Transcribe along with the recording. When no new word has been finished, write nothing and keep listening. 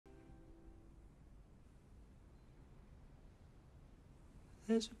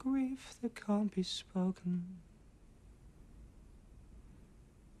There's a grief that can't be spoken.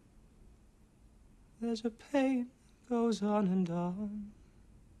 There's a pain that goes on and on.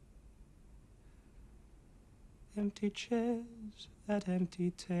 Empty chairs at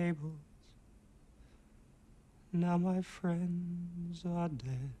empty tables. Now my friends are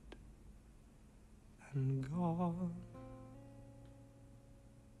dead and gone.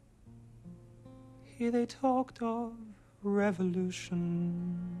 Here they talked of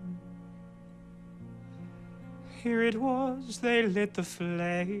revolution. Here it was they lit the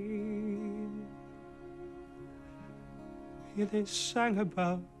flame. Here they sang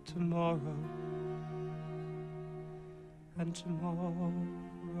about tomorrow, and tomorrow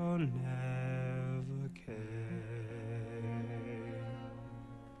never came.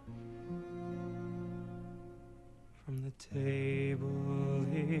 From the table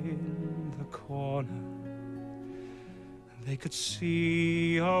in the corner, they could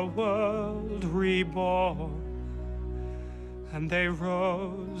see a world reborn, and they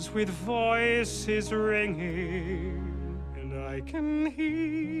rose with voices ringing, and I can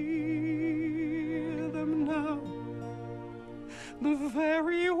hear them now, the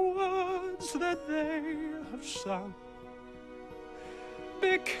very words that they have sung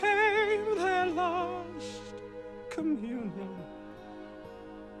became their last communion.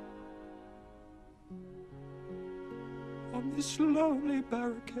 On this lonely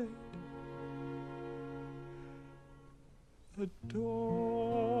barricade, the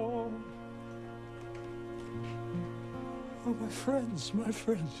door. Oh, my friends,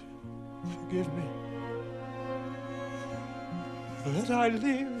 forgive me that I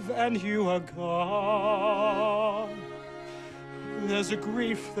live and you are gone. There's a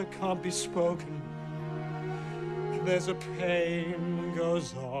grief that can't be spoken. There's a pain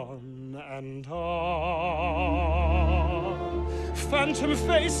goes on and on. Phantom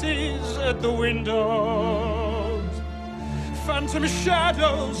faces at the windows, phantom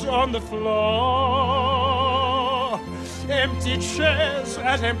shadows on the floor, empty chairs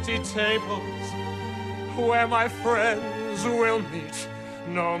at empty tables where my friends will meet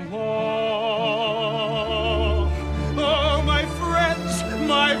no more. Oh, my friends,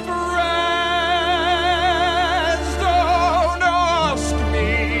 don't ask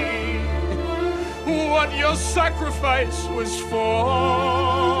me what your sacrifice was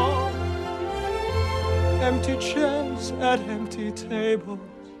for. Empty chairs at empty tables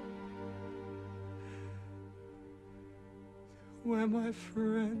where my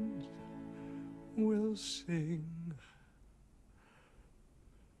friends will sing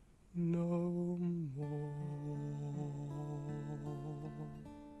no more.